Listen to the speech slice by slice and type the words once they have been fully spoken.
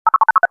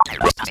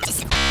Welcome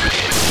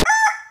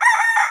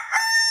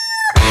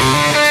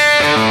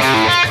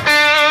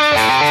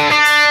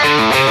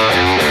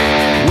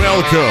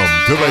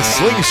to the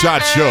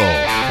Slingshot Show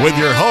with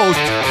your host,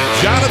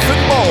 Jonathan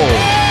Moe.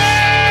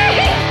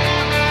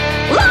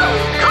 Love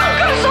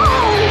conquers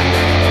all!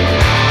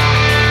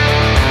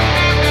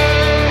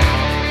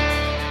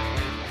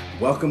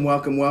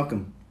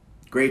 Welcome.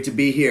 Great to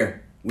be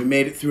here. We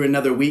made it through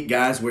another week,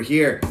 guys. We're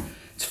here.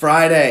 It's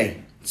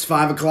Friday. It's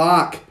 5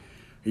 o'clock.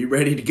 Are you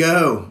ready to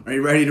go? Are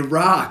you ready to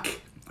rock?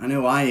 I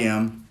know I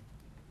am.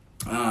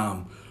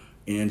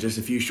 In just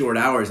a few short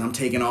hours, I'm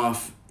taking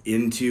off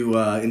into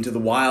the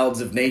wilds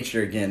of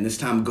nature again. This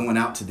time going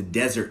out to the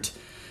desert.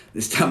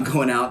 This time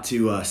going out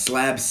to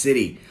Slab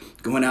City.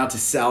 Going out to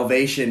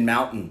Salvation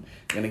Mountain.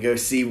 Gonna go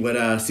see what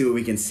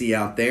we can see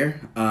out there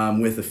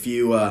with a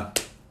few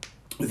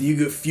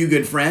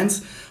good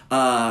friends.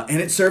 And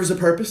it serves a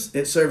purpose.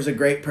 It serves a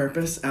great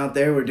purpose out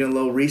there. We're doing a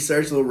little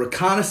research, a little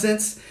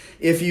reconnaissance,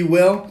 if you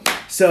will.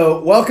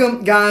 So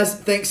welcome, guys.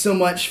 Thanks so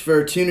much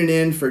for tuning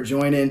in, for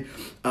joining.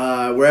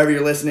 Wherever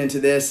you're listening to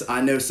this,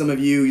 I know some of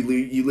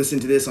you listen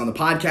to this on the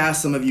podcast.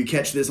 Some of you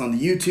catch this on the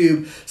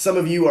YouTube. Some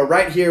of you are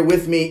right here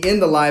with me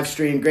in the live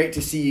stream. Great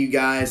to see you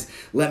guys.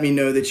 Let me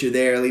know that you're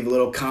there. Leave a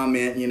little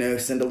comment,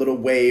 send a little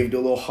wave, do a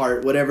little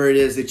heart, whatever it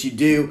is that you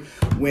do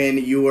when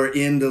you are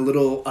in the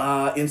little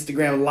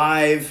Instagram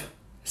live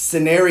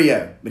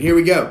scenario. But here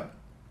we go.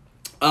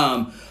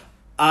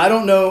 I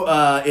don't know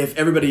if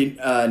everybody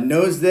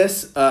knows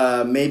this.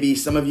 Maybe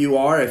some of you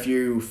are. If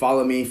you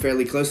follow me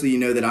fairly closely, you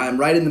know that I am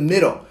right in the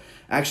middle.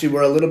 Actually,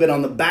 we're a little bit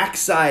on the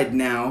backside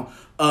now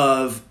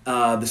of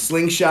the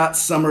Slingshot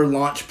Summer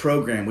Launch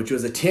Program, which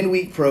was a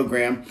 10-week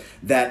program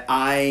that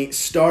I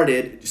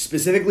started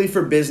specifically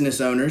for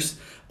business owners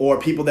or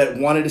people that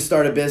wanted to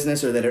start a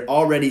business or that had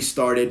already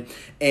started.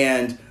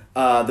 And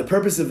the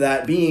purpose of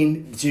that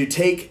being to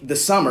take the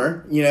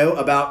summer,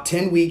 about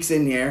 10 weeks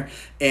in here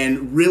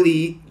and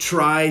really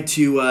try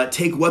to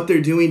take what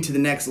they're doing to the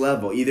next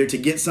level, either to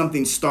get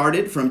something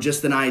started from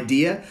just an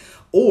idea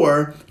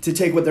or to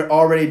take what they're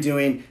already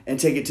doing and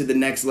take it to the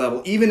next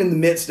level, even in the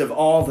midst of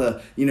all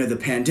the, the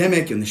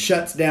pandemic and the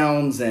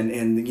shutdowns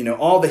and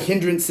all the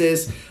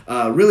hindrances,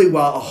 really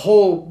while a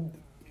whole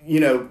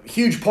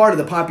huge part of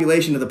the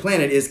population of the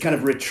planet is kind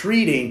of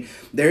retreating.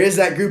 There is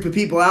that group of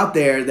people out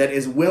there that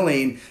is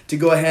willing to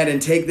go ahead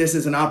and take this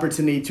as an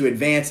opportunity to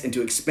advance and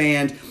to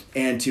expand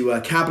and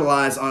to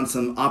capitalize on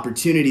some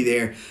opportunity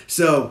there.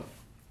 So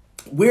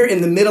we're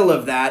in the middle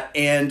of that.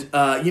 And,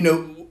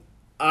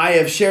 I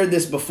have shared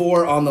this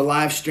before on the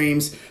live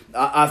streams.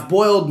 I've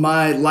boiled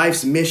my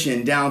life's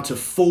mission down to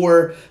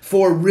four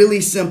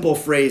really simple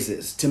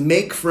phrases: to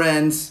make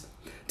friends,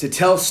 to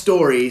tell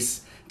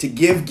stories, to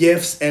give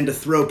gifts, and to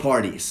throw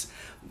parties.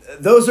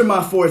 Those are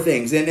my four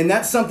things. And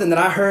that's something that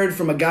I heard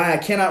from a guy, I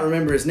cannot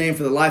remember his name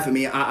for the life of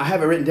me. I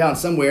have it written down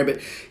somewhere,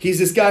 but he's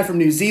this guy from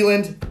New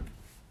Zealand.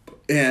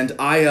 And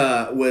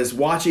I was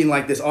watching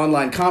like this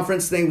online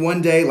conference thing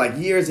one day, like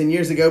years and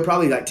years ago,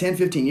 probably like 10,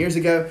 15 years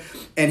ago.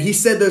 And he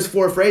said those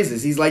four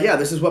phrases. He's like, yeah,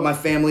 this is what my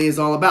family is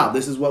all about.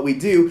 This is what we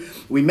do.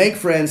 We make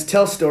friends,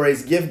 tell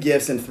stories, give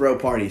gifts, and throw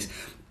parties.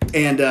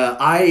 And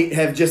I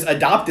have just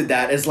adopted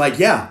that as like,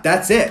 yeah,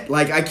 that's it.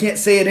 Like, I can't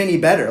say it any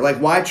better. Like,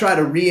 why try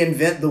to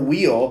reinvent the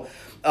wheel?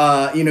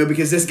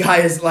 Because this guy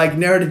has like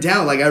narrowed it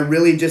down. Like, I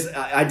really just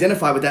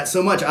identify with that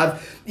so much.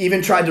 I've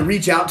even tried to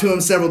reach out to him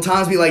several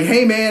times, be like,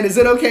 hey man, is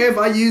it okay if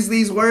I use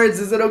these words?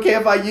 Is it okay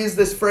if I use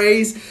this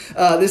phrase,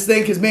 this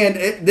thing? Cause man,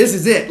 this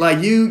is it.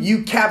 Like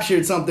you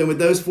captured something with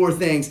those four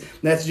things.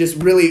 That's just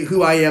really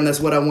who I am.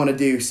 That's what I want to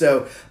do.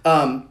 So,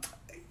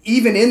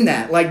 even in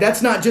that, like,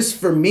 that's not just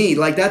for me.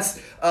 Like, that's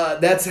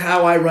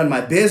how I run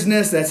my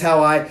business. That's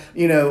how I,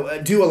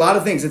 do a lot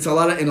of things. In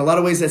a lot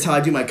of ways, that's how I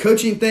do my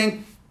coaching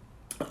thing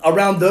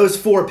around those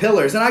four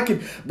pillars. And I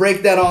could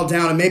break that all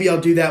down, and maybe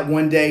I'll do that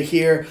one day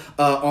here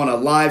on a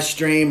live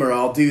stream, or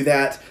I'll do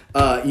that,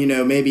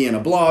 maybe in a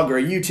blog or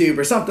a YouTube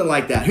or something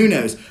like that. Who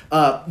knows?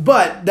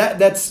 But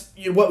that's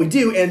what we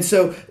do. And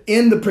so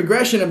in the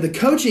progression of the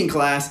coaching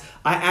class,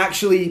 I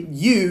actually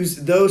use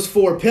those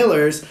four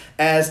pillars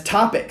as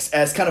topics,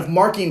 as kind of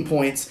marking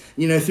points,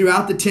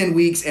 throughout the 10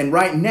 weeks. And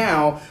right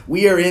now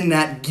we are in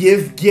that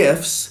give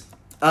gifts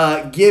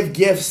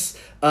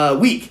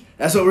week.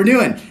 That's what we're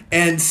doing.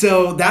 And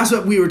so that's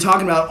what we were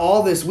talking about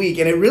all this week.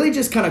 And it really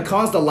just kind of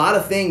caused a lot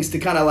of things to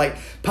kind of like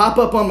pop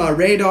up on my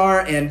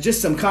radar, and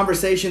just some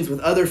conversations with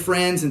other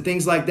friends and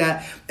things like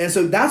that. And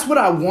so that's what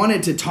I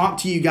wanted to talk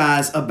to you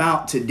guys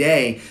about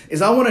today,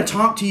 is I want to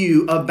talk to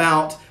you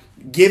about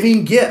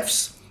giving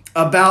gifts,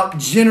 about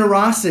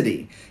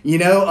generosity,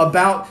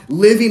 about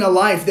living a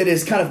life that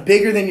is kind of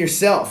bigger than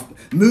yourself.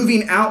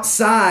 Moving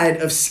outside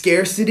of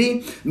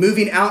scarcity,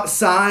 moving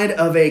outside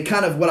of a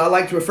kind of what I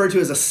like to refer to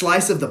as a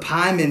slice of the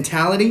pie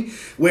mentality,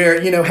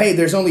 where, hey,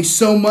 there's only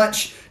so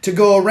much to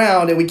go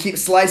around, and we keep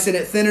slicing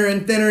it thinner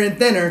and thinner and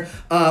thinner,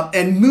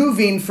 and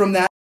moving from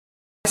that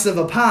slice of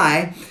a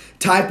pie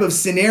type of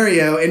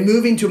scenario and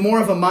moving to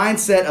more of a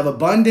mindset of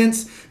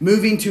abundance,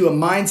 moving to a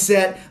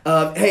mindset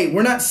of, hey,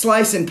 we're not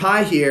slicing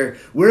pie here.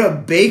 We're a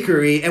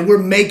bakery and we're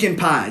making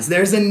pies.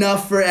 There's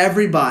enough for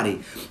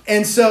everybody.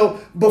 And so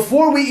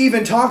before we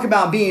even talk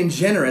about being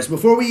generous,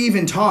 before we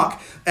even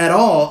talk at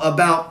all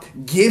about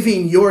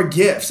giving your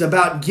gifts,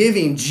 about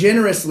giving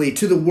generously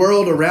to the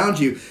world around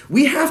you,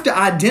 we have to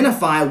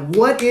identify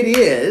what it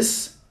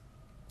is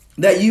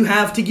that you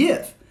have to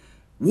give.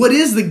 What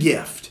is the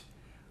gift?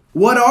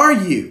 What are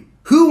you?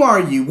 Who are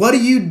you? What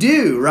do you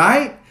do,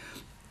 right?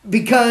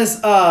 Because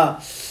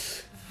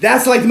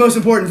that's like the most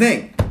important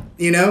thing,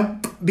 you know?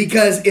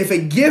 Because if a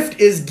gift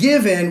is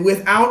given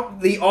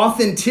without the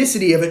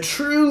authenticity of it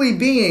truly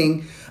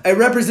being a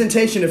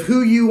representation of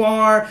who you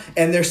are,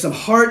 and there's some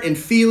heart and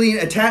feeling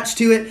attached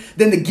to it,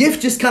 then the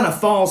gift just kind of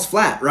falls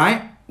flat,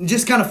 right? It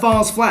just kind of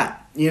falls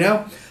flat, you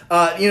know?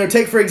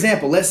 Take for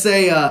example, let's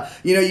say,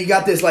 you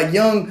got this like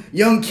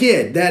young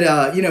kid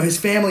that, his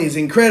family is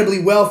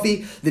incredibly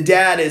wealthy. The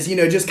dad is,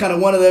 just kind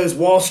of one of those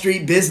Wall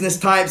Street business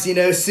types,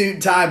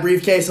 suit, tie,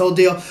 briefcase, whole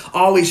deal,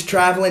 always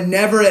traveling,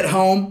 never at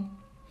home.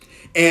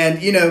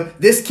 And,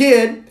 this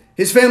kid,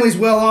 his family's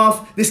well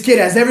off. This kid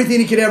has everything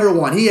he could ever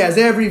want. He has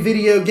every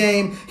video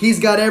game.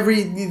 He's got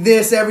every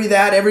this, every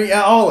that,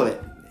 all of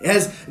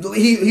it.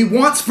 He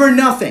wants for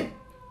nothing.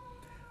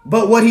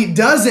 But what he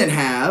doesn't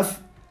have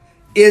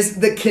is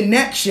the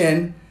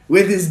connection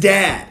with his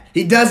dad.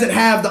 He doesn't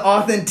have the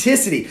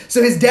authenticity.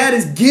 So his dad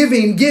is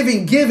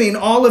giving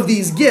all of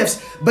these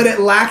gifts, but it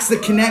lacks the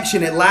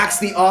connection. It lacks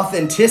the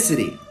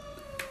authenticity.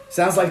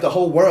 Sounds like the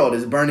whole world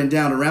is burning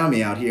down around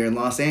me out here in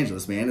Los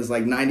Angeles, man. It's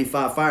like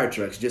 95 fire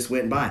trucks just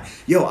went by.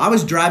 Yo, I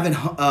was driving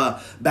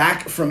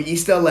back from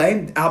East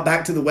LA out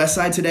back to the west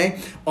side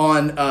today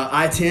on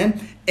I-10,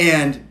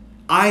 and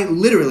I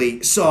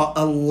literally saw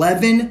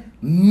 11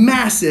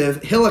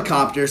 massive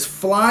helicopters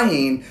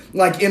flying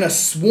like in a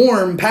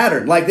swarm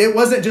pattern. Like it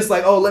wasn't just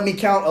like, oh, let me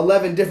count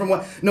 11 different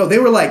ones. No, they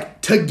were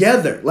like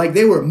together. Like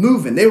they were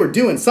moving. They were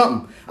doing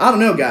something. I don't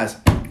know, guys.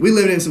 We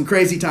lived in some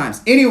crazy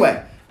times.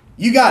 Anyway,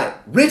 you got it.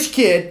 Rich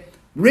kid,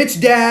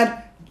 rich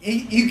dad.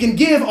 You can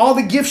give all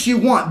the gifts you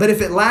want, but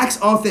if it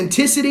lacks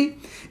authenticity,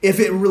 if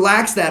it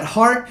lacks that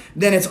heart,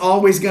 then it's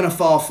always going to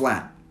fall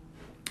flat.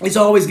 It's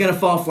always going to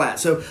fall flat.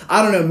 So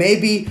I don't know,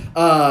 maybe,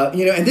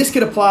 and this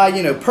could apply,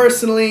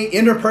 personally,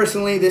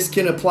 interpersonally, this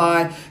can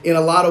apply in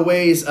a lot of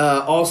ways,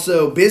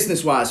 also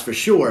business-wise for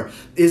sure,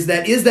 is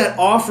that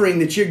offering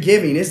that you're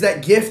giving, is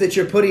that gift that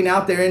you're putting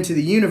out there into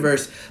the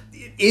universe,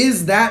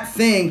 is that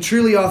thing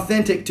truly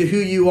authentic to who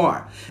you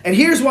are? And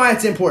here's why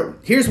it's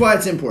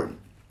important.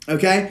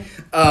 Okay?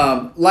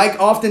 Like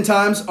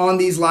oftentimes on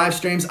these live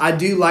streams, I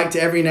do like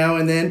to every now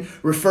and then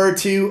refer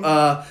to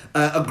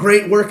a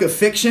great work of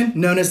fiction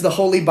known as the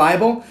Holy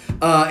Bible,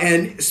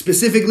 and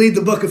specifically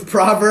the book of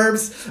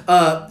Proverbs,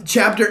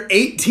 chapter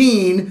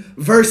 18,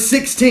 verse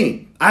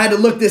 16. I had to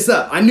look this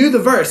up. I knew the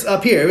verse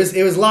up here.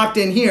 It was locked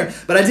in here,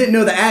 but I didn't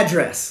know the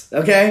address,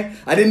 okay?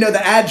 I didn't know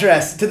the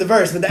address to the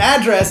verse, but the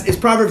address is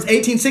Proverbs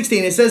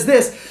 18:16. It says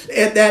this,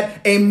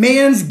 that a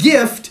man's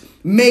gift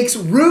makes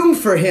room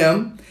for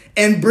him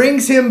and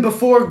brings him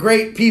before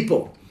great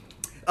people.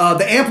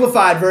 The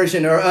Amplified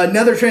version, or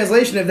another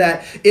translation of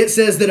that, it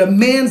says that a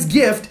man's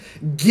gift,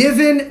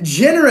 given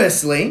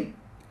generously,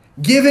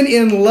 given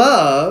in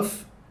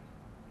love,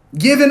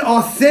 given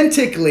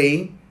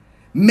authentically,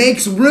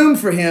 makes room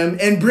for him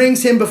and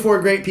brings him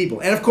before great people.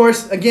 And of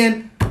course,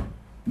 again,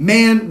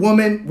 man,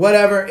 woman,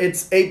 whatever,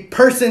 it's a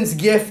person's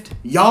gift,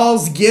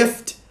 y'all's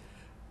gift,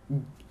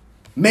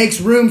 makes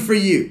room for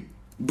you,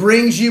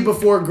 brings you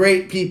before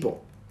great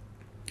people.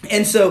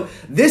 And so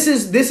this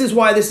is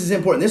why this is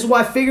important. This is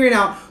why figuring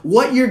out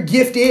what your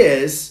gift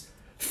is,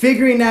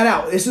 figuring that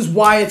out, this is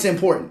why it's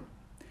important.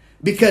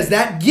 Because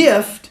that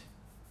gift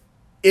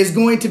is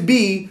going to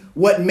be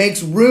what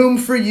makes room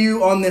for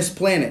you on this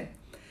planet.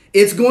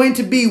 It's going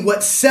to be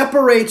what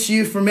separates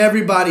you from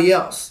everybody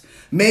else.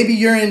 Maybe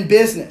you're in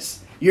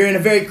business. You're in a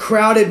very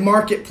crowded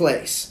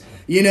marketplace.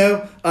 You're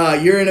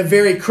in a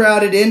very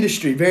crowded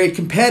industry, very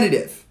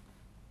competitive.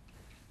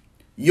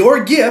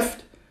 Your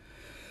gift,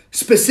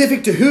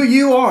 specific to who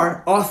you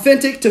are,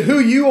 authentic to who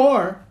you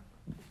are,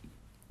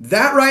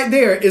 that right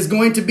there is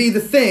going to be the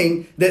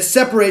thing that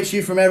separates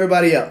you from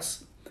everybody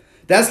else.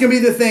 That's going to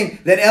be the thing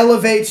that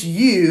elevates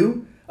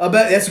you.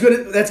 That's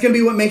going to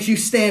be what makes you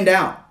stand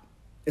out.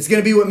 It's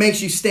going to be what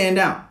makes you stand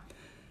out.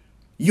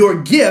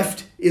 Your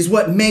gift is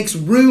what makes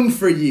room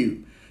for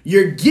you.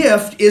 Your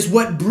gift is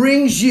what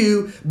brings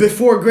you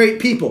before great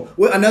people.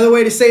 Another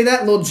way to say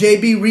that, little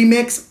JB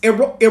remix,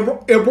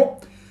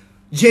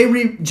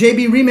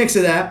 JB remix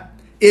of that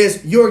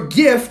is your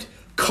gift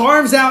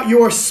carves out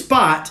your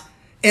spot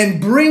and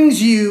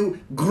brings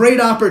you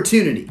great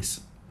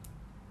opportunities.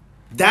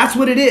 That's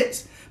what it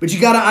is. But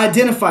you got to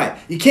identify it.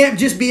 You can't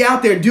just be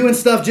out there doing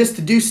stuff just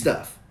to do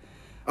stuff.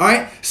 All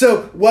right.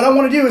 So what I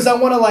want to do is I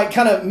want to like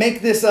kind of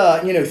make this,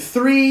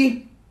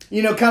 three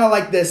kind of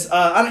like this.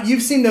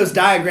 You've seen those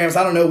diagrams.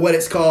 I don't know what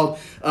it's called.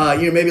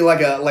 Maybe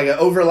like an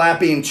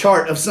overlapping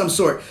chart of some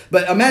sort.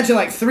 But imagine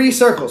like 3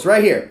 circles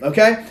right here.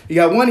 Okay, you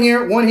got one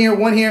here, one here,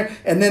 one here,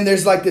 and then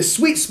there's like this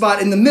sweet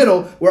spot in the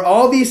middle where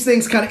all these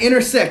things kind of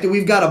intersect, and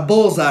we've got a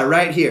bullseye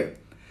right here.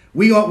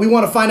 We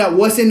want to find out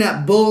what's in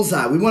that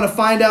bullseye. We want to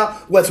find out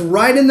what's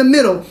right in the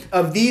middle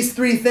of these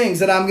 3 things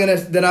that I'm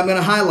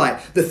gonna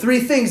highlight. The 3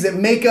 things that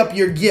make up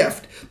your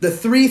gift. The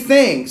 3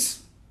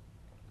 things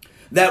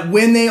that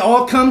when they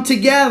all come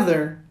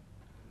together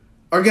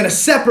are gonna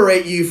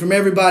separate you from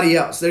everybody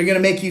else. They're gonna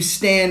make you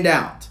stand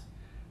out,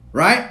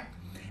 right?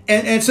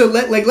 And so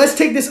let's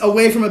take this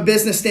away from a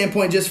business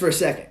standpoint just for a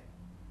second,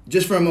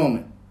 just for a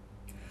moment.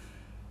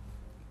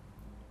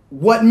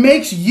 What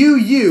makes you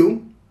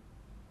you?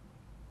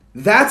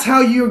 That's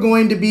how you're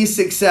going to be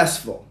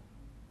successful.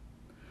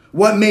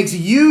 What makes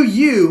you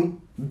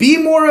you, be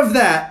more of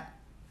that.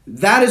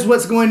 That is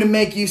what's going to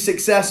make you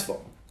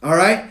successful. All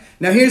right?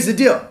 Now here's the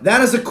deal.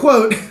 That is a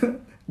quote,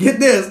 get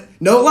this,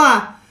 no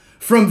lie,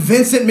 from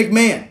Vincent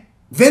McMahon.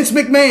 Vince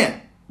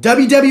McMahon,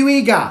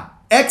 WWE guy,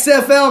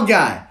 XFL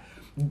guy.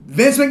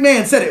 Vince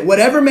McMahon said it.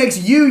 Whatever makes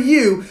you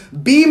you,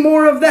 be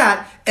more of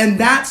that, and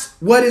that's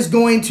what is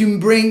going to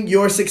bring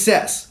your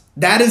success.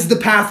 That is the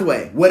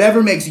pathway.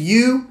 Whatever makes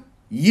you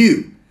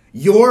you,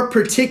 your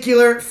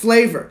particular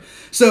flavor.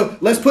 So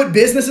let's put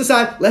business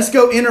aside. Let's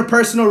go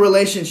interpersonal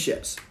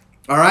relationships.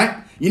 All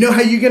right? You know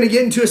how you're going to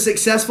get into a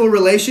successful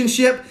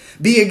relationship?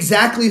 Be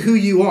exactly who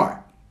you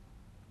are.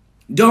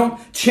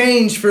 Don't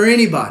change for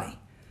anybody.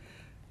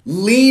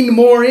 Lean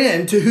more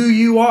into who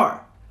you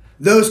are.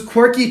 Those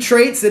quirky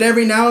traits that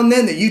every now and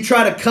then that you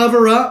try to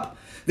cover up,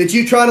 that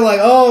you try to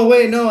oh,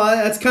 wait, no,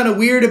 that's kind of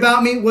weird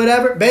about me,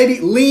 whatever.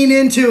 Baby, lean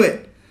into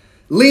it.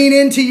 Lean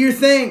into your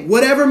thing.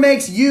 Whatever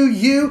makes you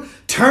you,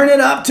 turn it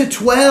up to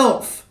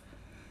 12.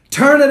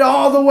 Turn it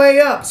all the way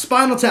up.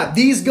 Spinal Tap.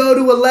 These go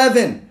to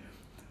 11.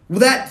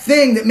 That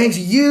thing that makes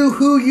you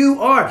who you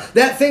are.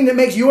 That thing that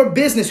makes your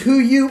business who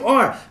you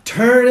are.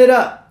 Turn it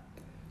up.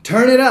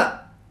 Turn it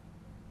up.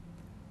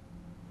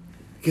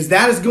 Because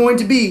that is going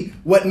to be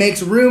what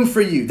makes room for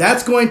you.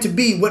 That's going to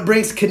be what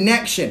brings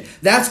connection.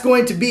 That's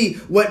going to be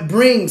what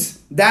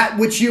brings that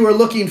which you are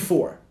looking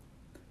for.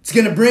 It's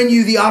going to bring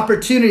you the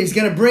opportunity. It's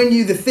going to bring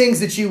you the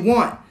things that you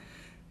want.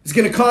 It's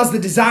going to cause the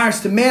desires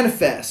to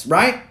manifest,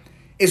 right?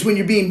 Is when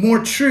you're being more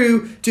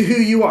true to who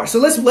you are. So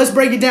let's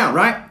break it down,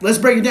 right? Let's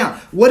break it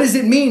down. What does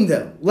it mean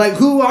though?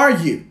 Who are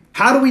you?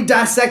 How do we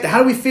dissect it?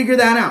 How do we figure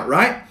that out,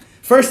 right?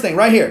 First thing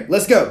right here.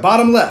 Let's go.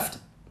 Bottom left.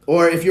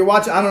 Or if you're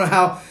watching, I don't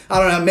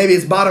know, maybe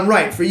it's bottom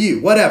right for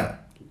you, whatever.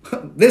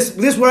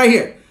 This right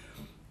here.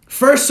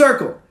 First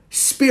circle,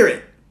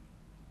 spirit.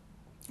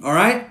 All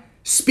right?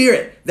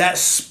 Spirit, that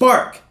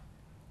spark.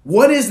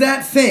 What is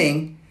that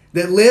thing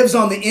that lives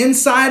on the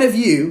inside of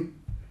you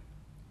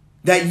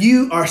that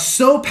you are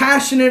so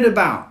passionate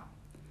about?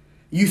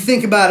 You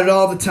think about it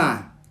all the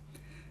time.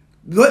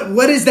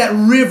 What is that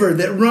river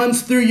that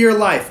runs through your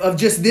life of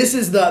just this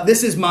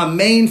is my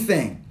main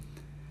thing?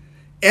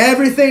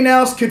 Everything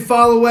else could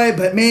fall away,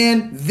 but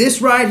man,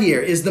 this right here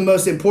is the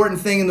most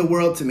important thing in the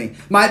world to me.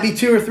 Might be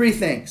 2 or 3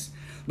 things.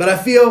 But I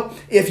feel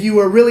if you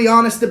were really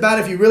honest about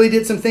it, if you really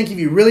did some thinking, if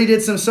you really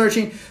did some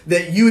searching,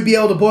 that you would be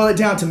able to boil it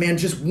down to, man,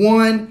 just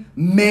one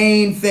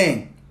main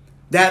thing.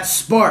 That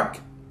spark.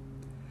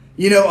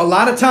 A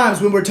lot of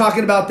times when we're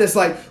talking about this,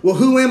 well,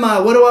 who am I?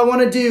 What do I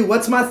want to do?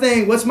 What's my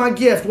thing? What's my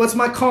gift? What's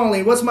my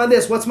calling? What's my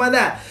this? What's my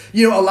that?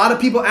 A lot of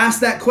people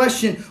ask that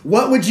question,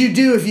 what would you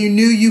do if you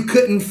knew you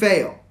couldn't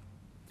fail?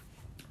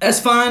 That's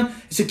fine.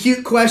 It's a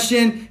cute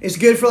question. It's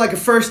good for a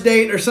first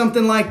date or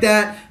something like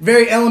that.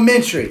 Very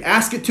elementary.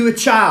 Ask it to a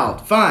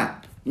child. Fine.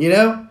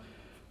 The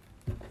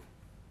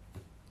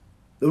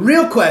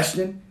real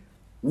question,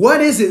 what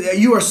is it that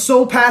you are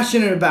so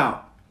passionate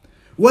about?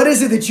 What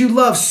is it that you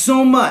love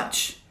so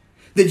much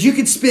that you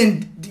could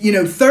spend,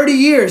 30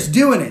 years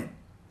doing it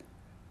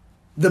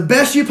the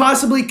best you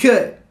possibly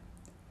could?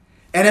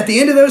 And at the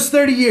end of those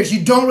 30 years,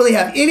 you don't really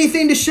have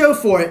anything to show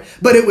for it,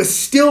 but it was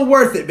still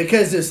worth it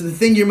because it's the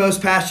thing you're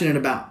most passionate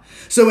about.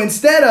 So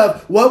instead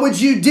of what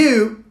would you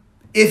do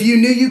if you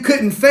knew you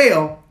couldn't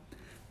fail,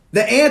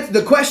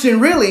 the question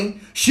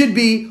really should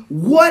be,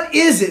 what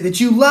is it that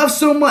you love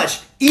so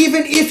much?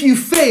 Even if you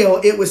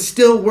fail, it was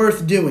still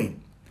worth doing.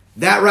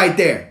 That right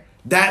there,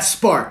 that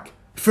spark.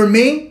 For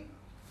me,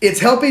 it's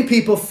helping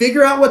people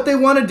figure out what they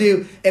want to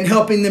do and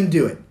helping them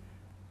do it.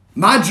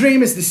 My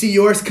dream is to see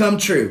yours come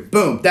true.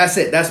 Boom. That's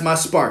it. That's my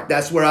spark.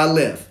 That's where I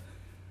live.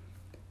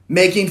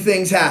 Making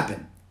things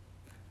happen.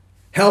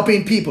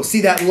 Helping people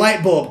see that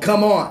light bulb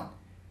come on.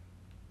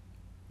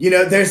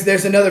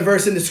 There's another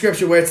verse in the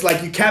scripture where it's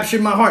you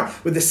captured my heart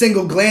with a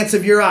single glance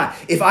of your eye.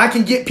 If I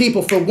can get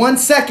people for 1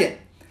 second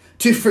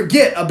to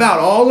forget about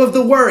all of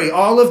the worry,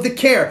 all of the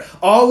care,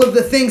 all of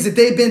the things that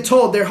they've been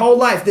told their whole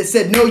life that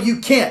said, no,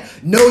 you can't.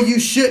 No, you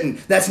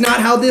shouldn't. That's not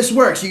how this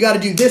works. You got to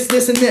do this,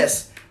 this, and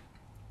this.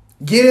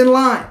 Get in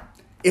line.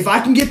 If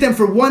I can get them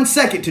for 1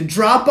 second to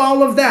drop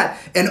all of that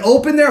and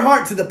open their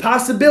heart to the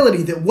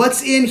possibility that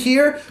what's in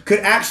here could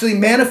actually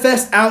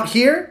manifest out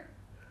here,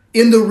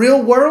 in the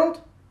real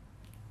world,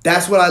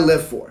 that's what I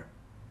live for.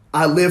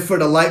 I live for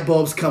the light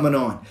bulbs coming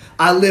on.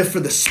 I live for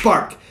the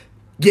spark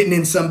getting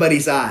in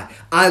somebody's eye.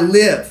 I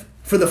live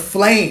for the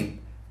flame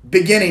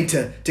beginning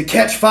to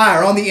catch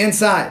fire on the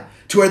inside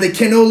to where they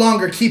can no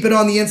longer keep it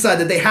on the inside,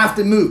 that they have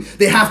to move.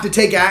 They have to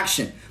take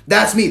action.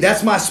 That's me.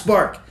 That's my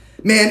spark.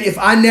 Man, if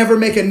I never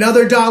make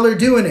another dollar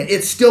doing it,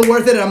 it's still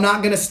worth it and I'm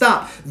not going to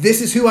stop.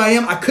 This is who I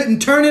am. I couldn't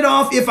turn it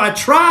off if I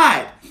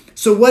tried.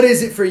 So what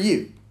is it for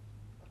you?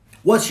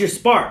 What's your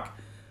spark?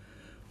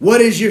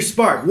 What is your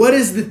spark? What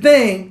is the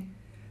thing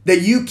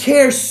that you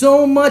care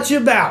so much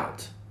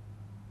about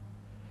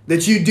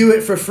that you do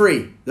it for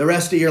free the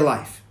rest of your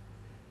life?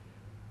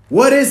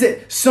 What is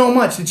it so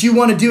much that you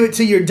want to do it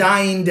to your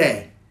dying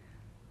day?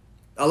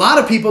 A lot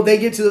of people, they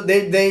get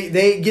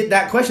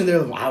that question. They're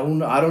like,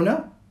 well, I don't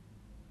know.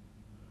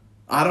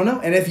 I don't know.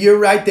 And if you're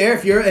right there,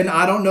 if you're an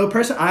I don't know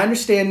person, I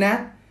understand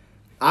that.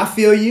 I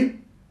feel you.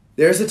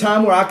 There's a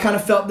time where I kind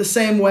of felt the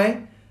same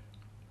way.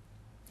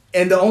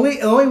 And the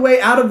only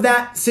way out of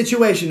that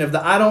situation of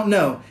the I don't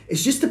know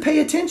is just to pay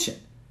attention.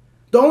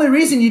 The only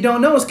reason you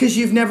don't know is because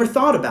you've never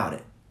thought about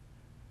it.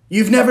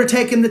 You've never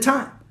taken the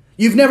time.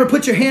 You've never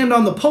put your hand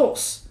on the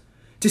pulse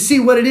to see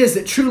what it is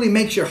that truly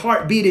makes your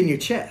heart beat in your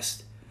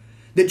chest,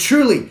 that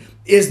truly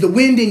is the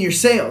wind in your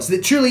sails,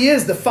 that truly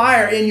is the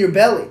fire in your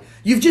belly.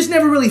 You've just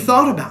never really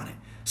thought about it.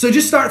 So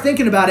just start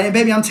thinking about it. And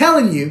baby, I'm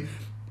telling you,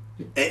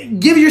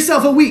 give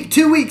yourself a week,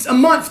 2 weeks, a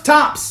month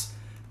tops.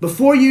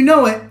 Before you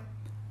know it,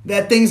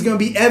 that thing's going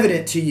to be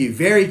evident to you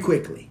very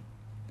quickly.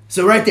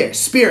 So right there,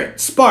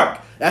 spirit,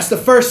 spark, that's the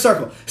first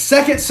circle.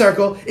 Second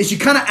circle is you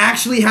kind of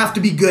actually have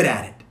to be good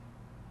at it.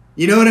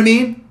 You know what I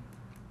mean?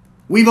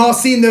 We've all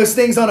seen those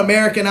things on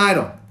American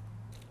Idol.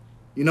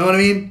 You know what I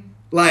mean?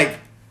 Like,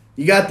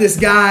 you got this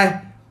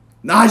guy,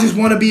 I just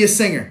want to be a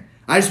singer.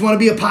 I just want to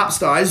be a pop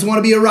star. I just want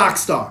to be a rock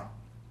star.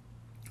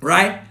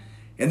 Right?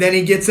 And then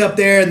he gets up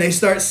there and they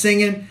start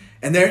singing.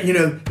 And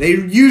they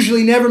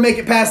usually never make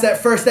it past that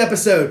first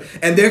episode.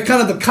 And they're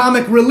kind of the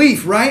comic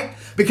relief, right?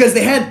 Because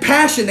they had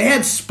passion, they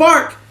had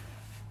spark,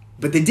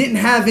 but they didn't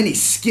have any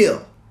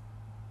skill.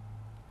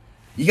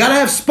 You got to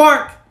have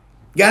spark.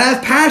 You got to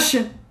have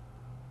passion.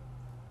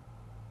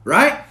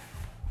 Right?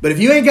 But if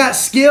you ain't got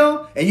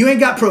skill and you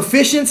ain't got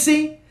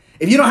proficiency,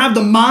 if you don't have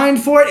the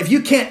mind for it, if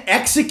you can't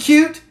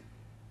execute,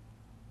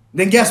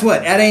 then guess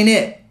what? That ain't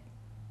it.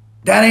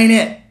 That ain't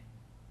it.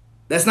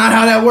 That's not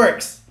how that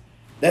works.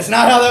 That's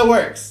not how that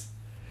works.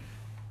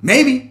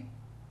 Maybe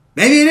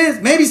it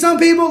is. Maybe some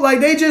people, like,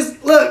 they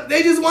just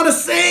want to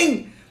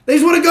sing. They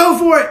just want to go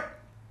for it.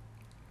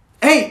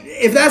 Hey,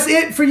 if that's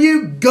it for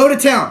you, go to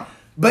town.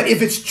 But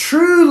if it's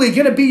truly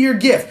going to be your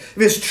gift,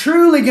 if it's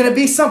truly going to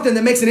be something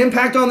that makes an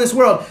impact on this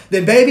world,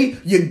 then baby,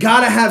 you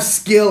got to have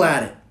skill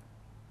at it.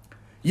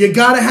 You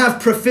got to have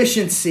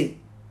proficiency.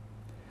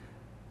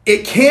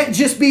 It can't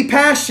just be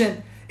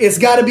passion. It's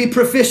got to be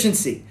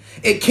proficiency.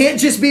 It can't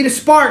just be the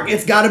spark.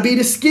 It's got to be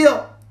the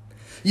skill.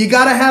 You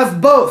got to have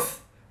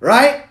both,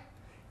 right?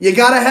 You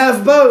got to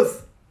have both.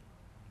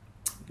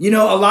 You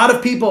know, a lot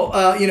of people,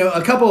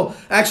 a couple,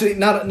 actually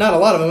not a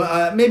lot of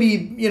them,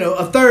 maybe,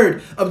 a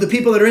third of the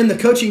people that are in the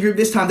coaching group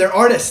this time, they're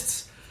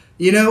artists,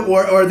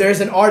 or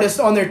there's an artist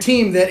on their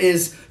team that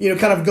is,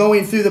 kind of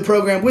going through the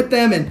program with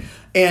them.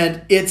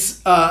 And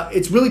it's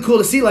really cool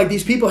to see, like,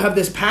 these people have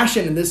this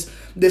passion and this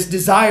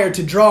desire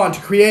to draw and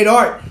to create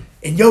art.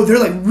 And they're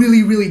like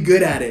really, really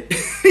good at it,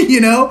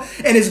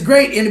 and it's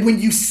great. And when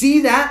you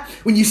see that,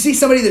 when you see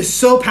somebody that's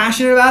so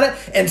passionate about it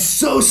and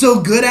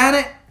so good at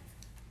it,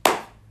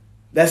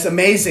 that's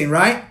amazing,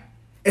 right?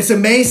 It's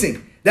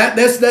amazing.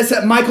 That's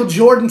that Michael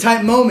Jordan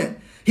type moment.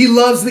 He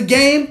loves the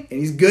game and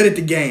he's good at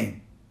the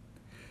game.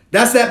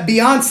 That's that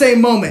Beyonce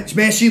moment.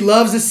 Man, she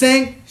loves to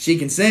sing. She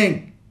can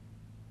sing.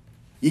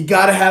 You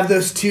got to have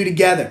those two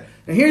together.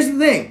 And here's the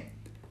thing.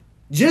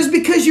 Just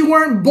because you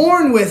weren't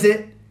born with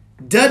it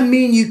doesn't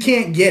mean you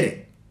can't get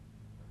it.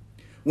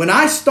 When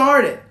I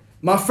started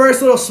my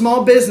first little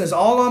small business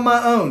all on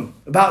my own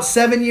about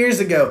 7 years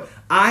ago,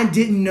 I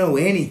didn't know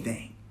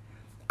anything.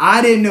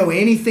 I didn't know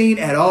anything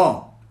at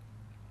all.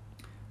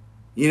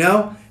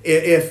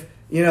 If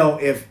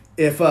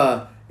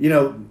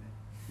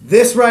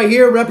this right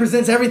here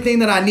represents everything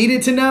that I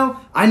needed to know,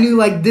 I knew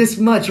like this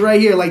much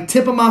right here, like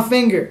tip of my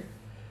finger.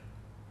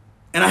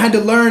 And I had to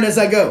learn as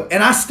I go.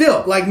 And I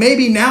still, like,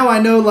 maybe now I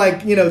know,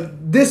 like,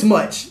 this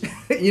much,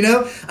 and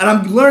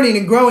I'm learning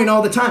and growing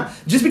all the time.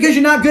 Just because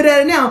you're not good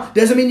at it now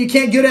doesn't mean you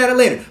can't get at it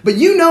later. But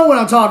you know what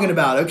I'm talking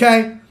about,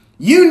 okay?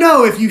 You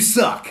know if you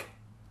suck,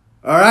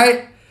 all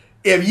right?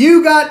 If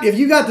you got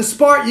the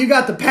spark, you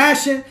got the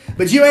passion,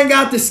 but you ain't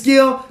got the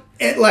skill,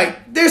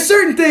 there's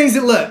certain things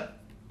that, look,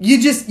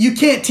 you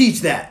can't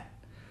teach that.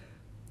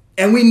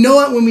 And we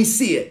know it when we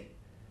see it.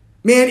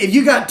 Man, if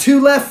you got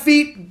 2 left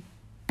feet,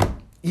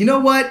 you know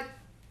what?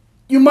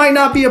 You might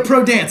not be a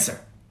pro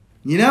dancer,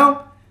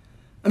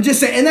 I'm just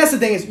saying, and that's the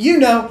thing is,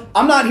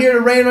 I'm not here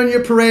to rain on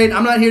your parade.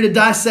 I'm not here to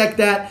dissect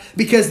that,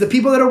 because the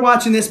people that are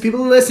watching this, people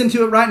who listen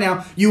to it right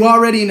now, you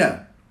already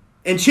know.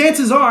 And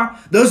chances are,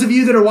 those of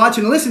you that are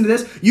watching and listening to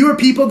this, you are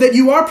people that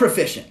you are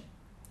proficient.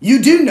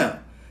 You do know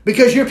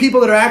because you're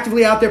people that are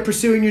actively out there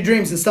pursuing your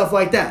dreams and stuff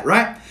like that,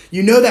 right?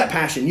 You know that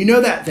passion. You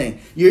know that thing.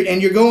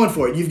 You're going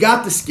for it. You've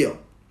got the skill.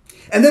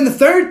 And then the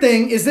third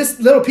thing is this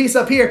little piece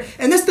up here,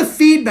 and that's the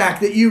feedback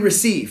that you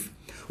receive.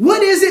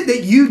 What is it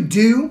that you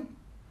do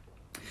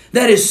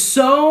that is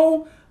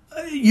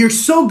you're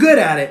so good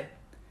at it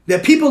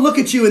that people look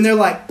at you and they're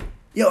like,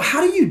 yo,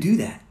 how do you do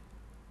that?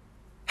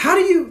 How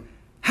do you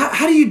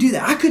do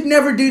that? I could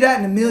never do that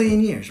in a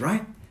million years,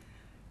 right?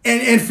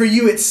 And for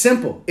you, it's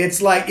simple.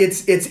 It's like,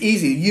 it's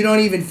easy. You don't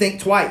even think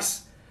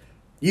twice.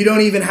 You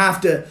don't even have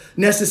to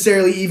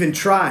necessarily even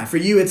try. For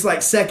you, it's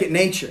like second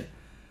nature.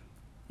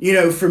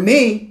 For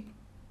me,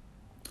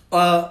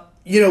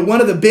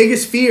 one of the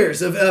biggest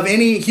fears of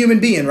any human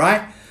being,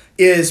 right,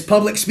 is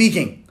public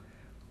speaking.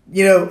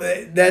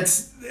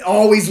 That's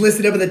always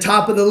listed up at the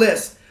top of the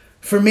list.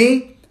 For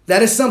me,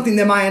 that is something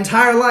that my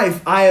entire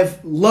life I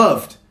have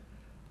loved.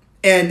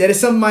 And that is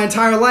something my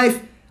entire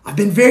life I've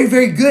been very,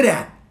 very good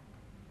at.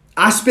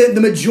 I spent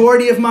the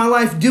majority of my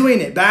life doing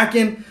it back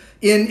in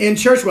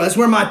church. That's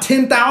where my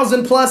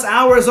 10,000 plus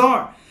hours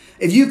are.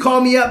 If you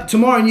call me up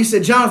tomorrow and you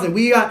said, Jonathan,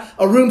 we got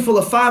a room full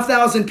of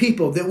 5,000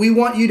 people that we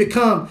want you to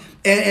come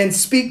and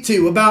speak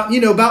to about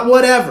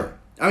whatever.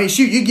 I mean,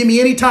 shoot, you give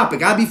me any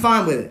topic. I'd be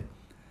fine with it.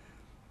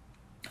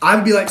 I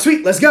would be like,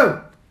 sweet, let's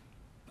go.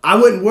 I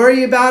wouldn't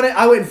worry about it.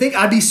 I wouldn't think.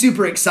 I'd be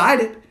super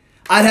excited.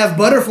 I'd have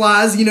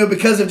butterflies,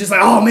 because of just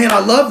like, oh man, I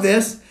love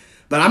this.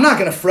 But I'm not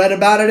going to fret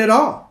about it at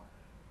all.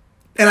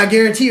 And I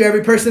guarantee you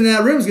every person in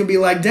that room is going to be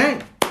like,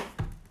 dang,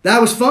 that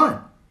was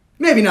fun.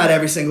 Maybe not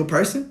every single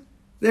person.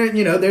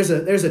 There's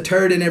a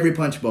turd in every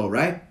punch bowl,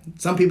 right?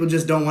 Some people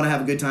just don't want to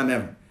have a good time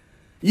ever.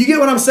 You get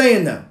what I'm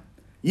saying though.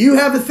 You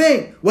have a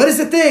thing. What is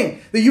the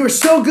thing that you are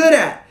so good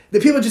at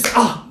that people just,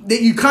 that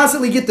you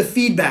constantly get the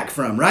feedback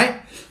from,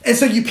 right? And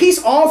so you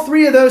piece all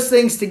three of those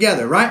things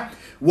together, right?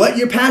 What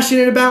you're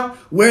passionate about,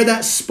 where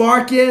that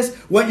spark is,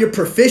 what you're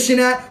proficient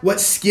at,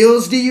 what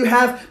skills do you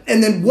have,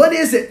 and then what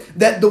is it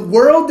that the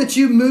world that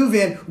you move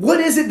in, what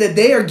is it that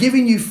they are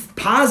giving you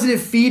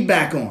positive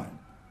feedback on?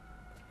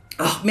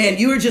 Oh man,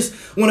 you are just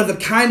one of the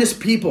kindest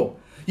people.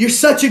 You're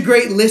such a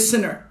great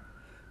listener.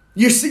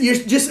 You're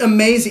just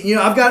amazing.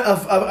 I've got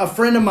a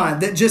friend of mine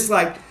that just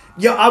like,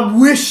 I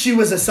wish she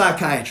was a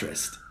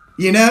psychiatrist,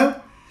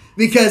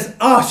 because,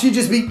 she'd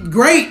just be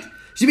great.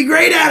 She'd be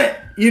great at it,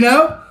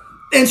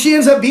 And she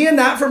ends up being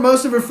that for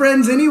most of her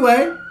friends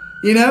anyway,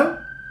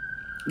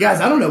 Guys,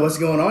 I don't know what's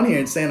going on here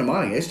in Santa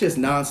Monica. It's just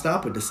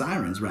nonstop with the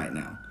sirens right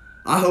now.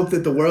 I hope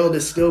that the world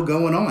is still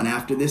going on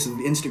after this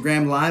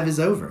Instagram Live is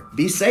over.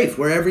 Be safe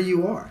wherever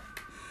you are.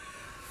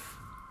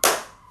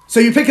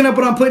 So you're picking up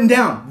what I'm putting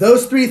down.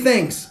 Those three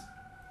things.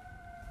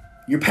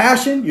 Your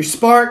passion, your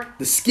spark,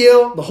 the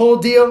skill, the whole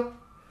deal.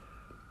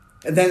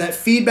 And then that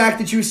feedback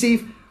that you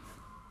receive.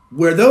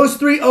 Where those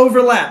three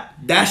overlap,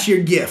 that's your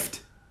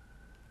gift.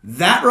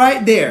 That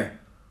right there,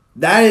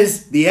 that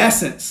is the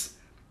essence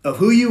of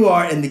who you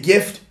are and the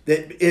gift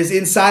that is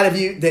inside of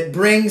you that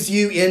brings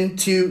you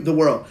into the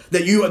world,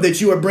 that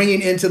you are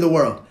bringing into the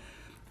world.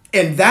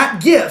 And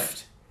that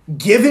gift,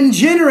 given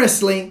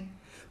generously,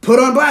 put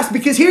on blast.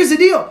 Because here's the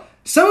deal.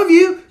 Some of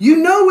you, you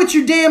know what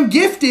your damn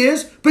gift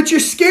is, but you're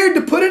scared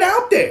to put it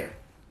out there.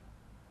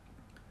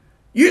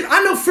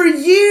 I know for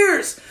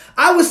years,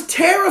 I was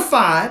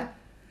terrified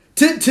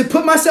to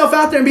put myself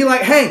out there and be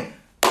like, hey,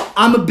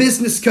 I'm a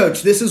business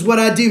coach. This is what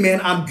I do, man.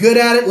 I'm good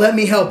at it. Let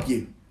me help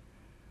you.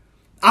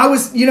 I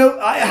was,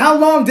 how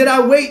long did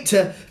I wait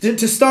to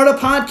start a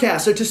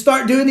podcast or to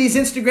start doing these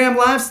Instagram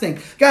Lives thing?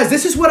 Guys,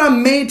 this is what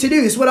I'm made to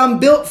do. This is what I'm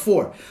built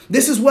for.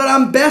 This is what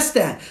I'm best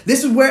at.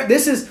 This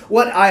is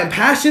what I am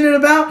passionate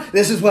about.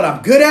 This is what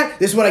I'm good at.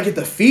 This is what I get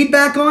the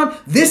feedback on.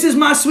 This is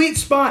my sweet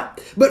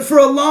spot. But for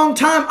a long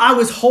time, I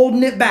was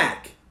holding it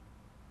back.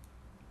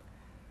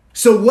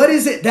 So what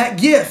is it, that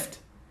gift?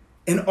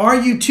 And are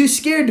you too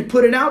scared to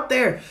put it out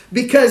there?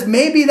 Because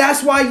maybe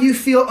that's why you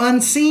feel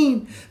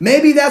unseen.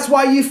 Maybe that's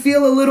why you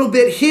feel a little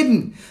bit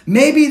hidden.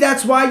 Maybe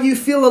that's why you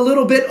feel a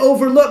little bit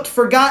overlooked,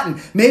 forgotten.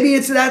 Maybe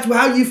that's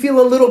how you feel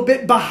a little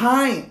bit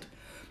behind.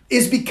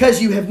 Is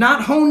because you have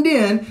not honed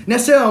in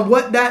necessarily on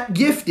what that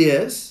gift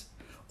is,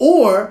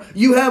 or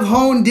you have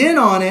honed in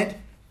on it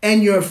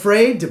and you're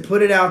afraid to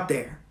put it out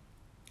there.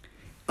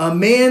 A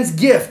man's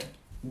gift,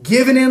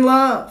 given in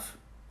love,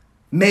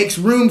 makes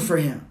room for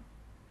him.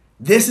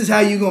 This is how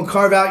you're going to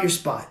carve out your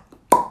spot.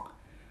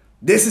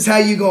 This is how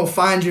you're going to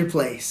find your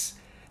place.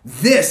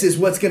 This is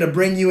what's going to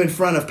bring you in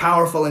front of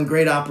powerful and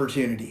great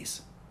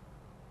opportunities.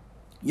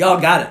 Y'all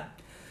got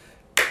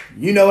it.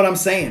 You know what I'm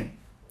saying.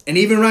 And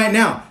even right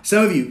now,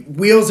 some of you,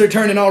 wheels are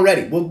turning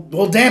already.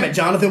 Well, damn it,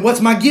 Jonathan,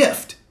 what's my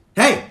gift?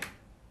 Hey,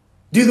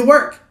 do the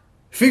work.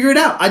 Figure it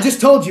out. I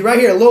just told you right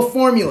here, a little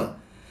formula.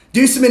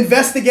 Do some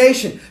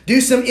investigation. Do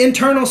some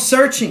internal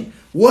searching.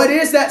 What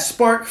is that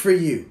spark for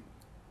you?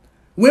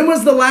 When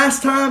was the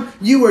last time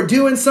you were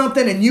doing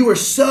something and you were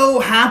so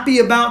happy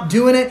about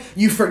doing it,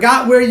 you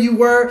forgot where you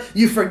were,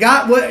 you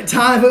forgot what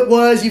time it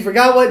was, you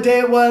forgot what day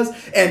it was,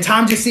 and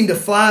time just seemed to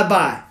fly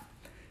by?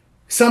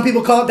 Some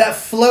people call it that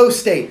flow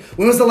state.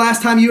 When was the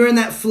last time you were in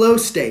that flow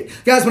state?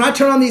 Guys, when I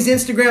turn on these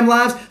Instagram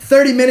lives,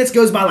 30 minutes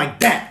goes by like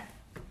that.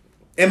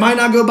 It might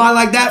not go by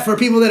like that for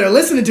people that are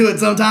listening to it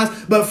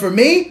sometimes, but for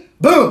me,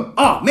 boom.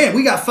 Oh man,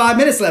 we got 5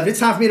 minutes left.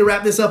 It's time for me to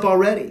wrap this up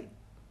already.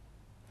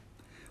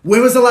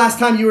 When was the last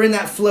time you were in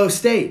that flow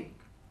state?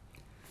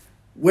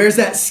 Where's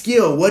that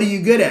skill? What are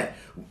you good at?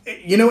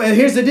 You know, and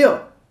here's the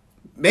deal.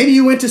 Maybe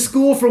you went to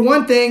school for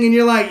one thing and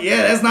you're like,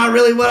 yeah, that's not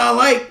really what I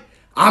like.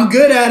 I'm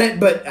good at it,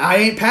 but I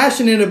ain't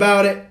passionate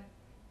about it.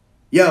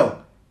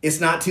 Yo,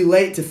 it's not too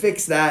late to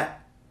fix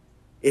that.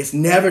 It's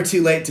never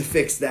too late to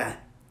fix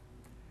that.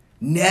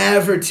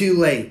 Never too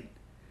late.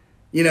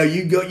 You know,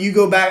 you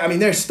go back. I mean,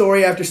 there's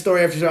story after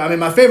story after story. I mean,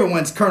 my favorite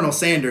one's Colonel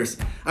Sanders.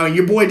 I mean,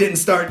 your boy didn't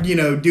start,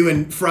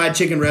 doing fried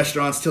chicken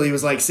restaurants till he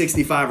was like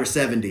 65 or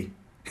 70.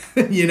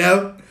 You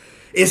know?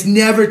 It's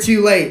never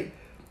too late.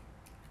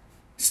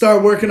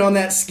 Start working on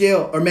that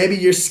skill. Or maybe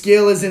your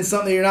skill is in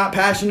something you're not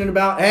passionate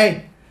about.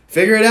 Hey,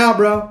 figure it out,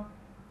 bro.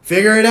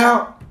 Figure it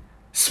out.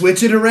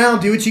 Switch it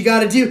around. Do what you got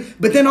to do.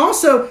 But then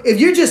also, if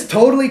you're just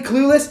totally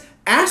clueless,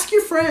 ask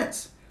your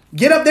friends.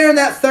 Get up there in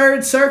that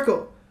third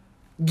circle.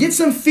 Get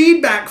some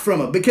feedback from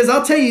them. Because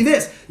I'll tell you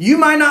this. You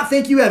might not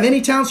think you have any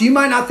talents. You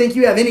might not think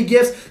you have any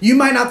gifts. You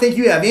might not think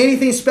you have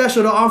anything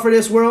special to offer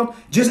this world.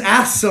 Just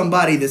ask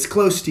somebody that's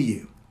close to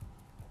you.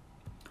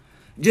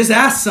 Just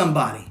ask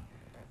somebody.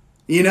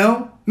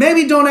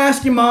 Maybe don't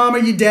ask your mom or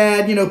your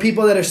dad,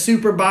 people that are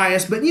super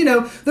biased, but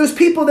those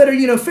people that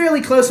are,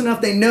 fairly close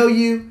enough, they know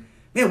you.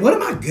 Man, what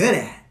am I good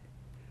at?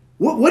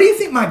 What do you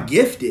think my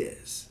gift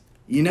is?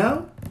 I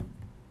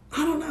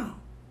don't know.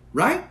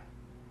 Right?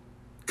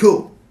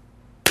 Cool.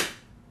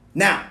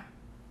 Now,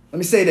 let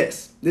me say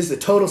this. This is a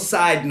total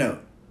side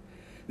note.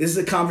 This is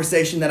a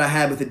conversation that I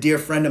had with a dear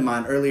friend of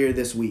mine earlier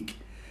this week.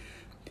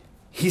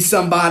 He's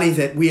somebody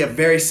that we have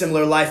very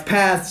similar life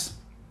paths.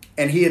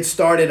 And he had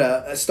started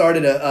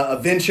a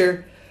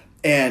venture,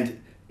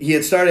 and he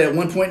had started at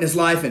one point in his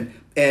life,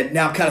 and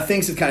now kind of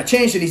things have kind of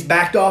changed, and he's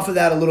backed off of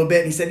that a little bit.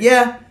 And he said,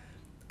 "Yeah,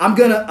 I'm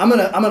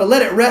gonna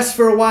let it rest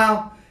for a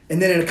while,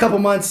 and then in a couple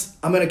months,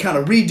 I'm gonna kind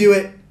of redo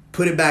it,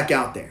 put it back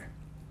out there."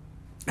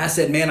 I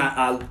said, "Man,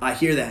 I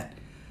hear that.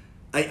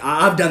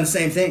 I've done the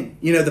same thing.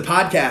 The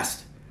podcast.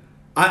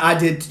 I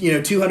did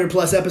 200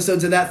 plus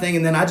episodes of that thing,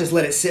 and then I just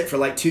let it sit for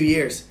like 2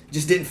 years. It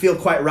just didn't feel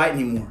quite right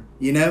anymore,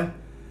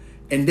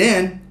 And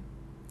then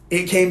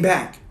it came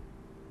back.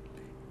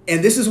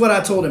 And this is what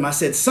I told him. I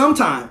said,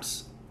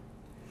 sometimes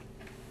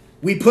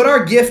we put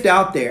our gift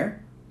out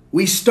there,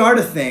 we start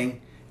a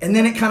thing, and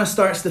then it kind of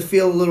starts to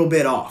feel a little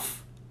bit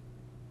off.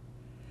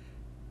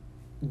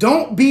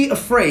 Don't be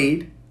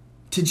afraid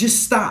to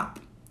just stop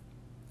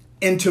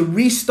and to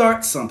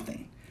restart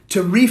something,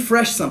 to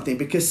refresh something,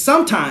 because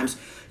sometimes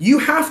you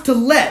have to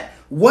let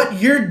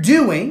what you're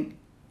doing,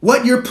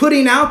 what you're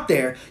putting out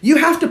there, you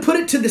have to put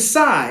it to the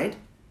side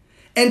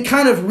and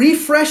kind of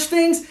refresh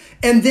things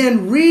and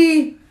then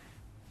rebrand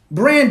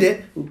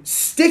it,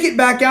 stick it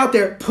back out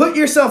there, put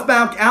yourself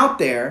back out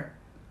there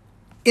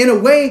in a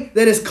way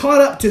that is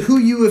caught up to who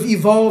you have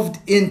evolved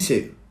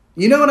into.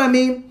 You know what I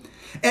mean?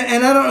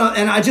 And I don't know,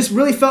 and I just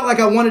really felt like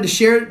I wanted to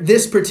share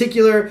this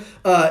particular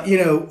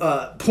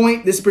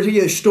point, this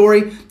particular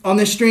story on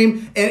this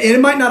stream, and it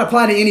might not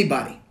apply to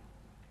anybody.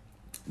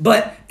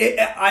 But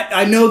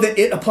I know that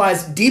it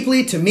applies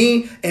deeply to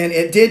me, and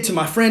it did to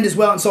my friend as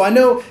well. And so I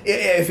know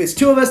if it's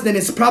two of us, then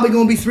it's probably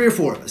going to be 3 or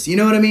 4 of us. You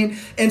know what I mean?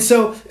 And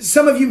so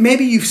some of you,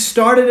 maybe you've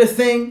started a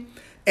thing,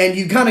 and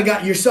you kind of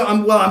got yourself,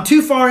 I'm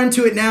too far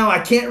into it now. I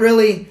can't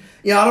really,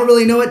 I don't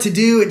really know what to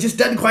do. It just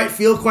doesn't quite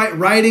feel quite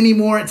right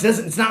anymore.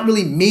 It's not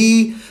really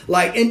me.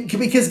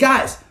 Because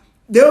guys,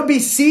 there will be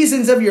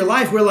seasons of your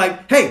life where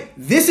hey,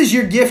 this is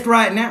your gift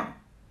right now.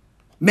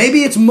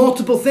 Maybe it's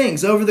multiple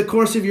things over the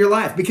course of your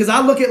life. Because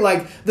I look at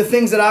the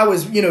things that I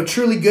was,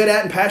 truly good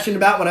at and passionate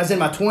about when I was in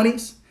my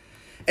 20s.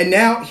 And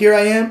now here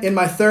I am in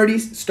my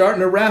 30s, starting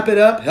to wrap it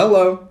up.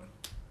 Hello.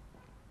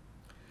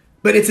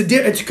 But it's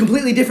a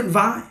completely different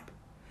vibe.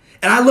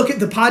 And I look at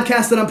the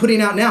podcast that I'm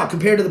putting out now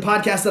compared to the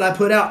podcast that I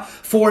put out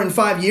 4 and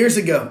 5 years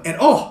ago. And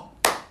oh,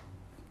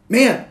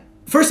 man,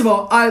 first of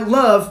all, I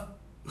love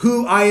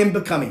who I am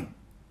becoming.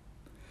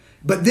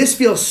 But this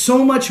feels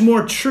so much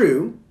more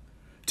true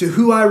to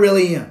who I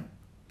really am.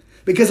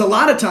 Because a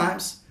lot of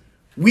times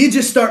we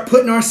just start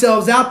putting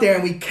ourselves out there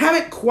and we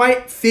haven't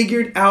quite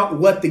figured out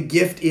what the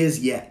gift is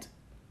yet.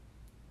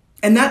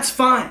 And that's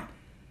fine.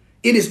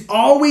 It is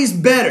always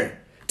better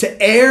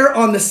to err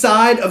on the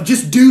side of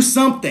just do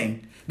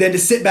something than to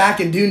sit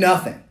back and do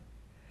nothing.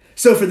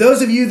 So for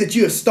those of you that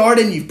you have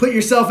started and you've put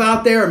yourself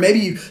out there, or maybe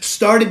you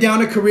started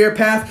down a career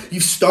path,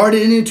 you've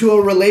started into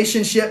a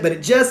relationship, but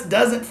it just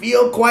doesn't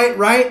feel quite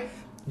right,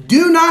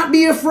 do not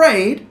be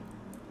afraid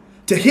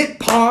to hit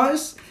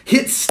pause,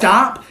 hit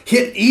stop,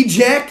 hit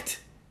eject,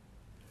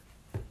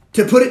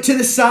 to put it to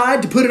the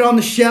side, to put it on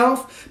the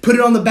shelf, put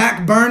it on the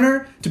back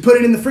burner, to put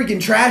it in the freaking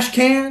trash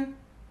can,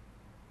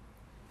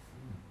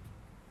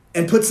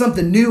 and put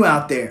something new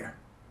out there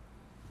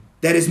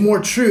that is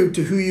more true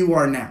to who you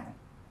are now.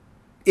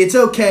 It's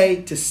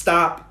okay to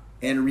stop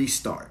and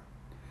restart.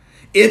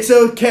 It's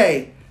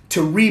okay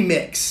to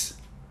remix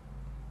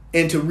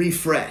and to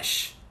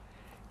refresh.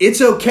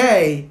 It's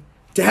okay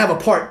to have a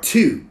part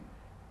 2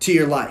 to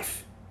your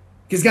life.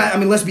 Because, guys, I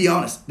mean, let's be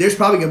honest. There's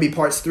probably going to be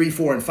parts 3,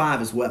 4, and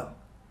 5 as well.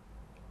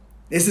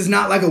 This is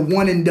not like a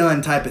one and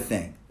done type of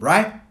thing,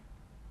 right?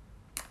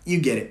 You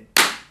get it.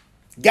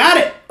 Got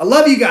it. I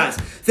love you guys.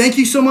 Thank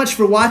you so much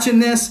for watching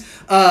this.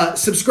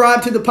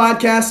 Subscribe to the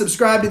podcast.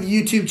 Subscribe to the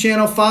YouTube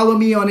channel. Follow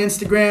me on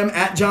Instagram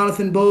at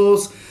Jonathan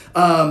Bowles.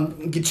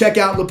 You can check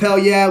out Lapel.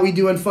 Yeah, we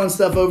doing fun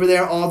stuff over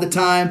there all the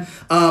time.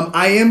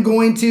 I am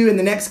going to, in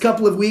the next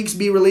couple of weeks,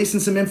 be releasing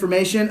some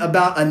information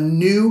about a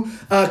new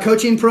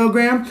coaching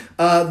program.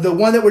 The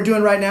one that we're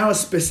doing right now is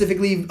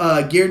specifically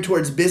geared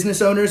towards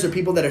business owners or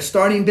people that are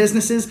starting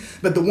businesses.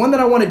 But the one that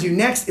I want to do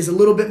next is a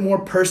little bit more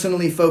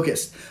personally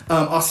focused.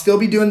 I'll still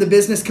be doing the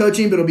business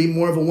coaching, but it'll be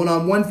more of a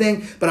one-on-one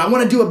thing. But I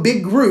want to do a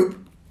big group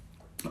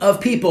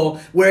of people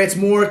where it's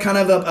more kind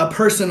of a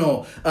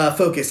personal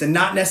focus and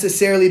not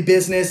necessarily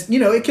business. You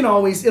know, it'll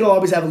always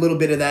have a little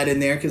bit of that in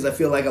there because I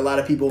feel like a lot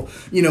of people,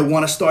 you know,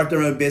 want to start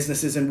their own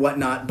businesses and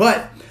whatnot.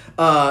 But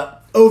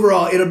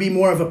overall, it'll be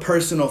more of a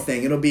personal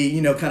thing. It'll be,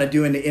 you know, kind of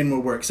doing the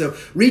inward work. So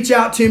reach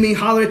out to me,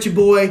 holler at your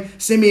boy,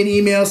 send me an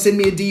email, send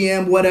me a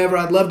DM, whatever.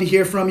 I'd love to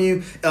hear from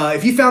you.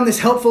 If you found this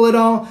helpful at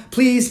all,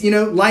 please, you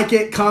know, like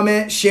it,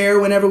 comment, share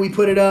whenever we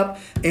put it up.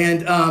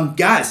 And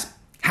guys,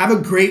 have a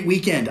great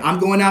weekend. I'm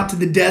going out to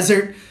the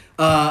desert.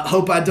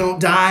 Hope I don't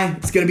die.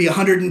 It's going to be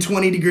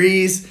 120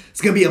 degrees.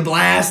 It's going to be a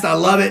blast. I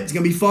love it. It's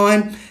going to be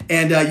fun.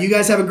 And you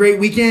guys have a great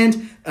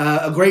weekend,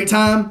 a great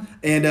time,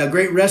 and a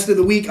great rest of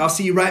the week. I'll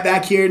see you right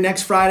back here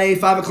next Friday,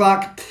 5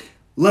 o'clock.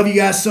 Love you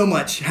guys so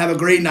much. Have a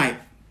great night.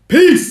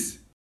 Peace.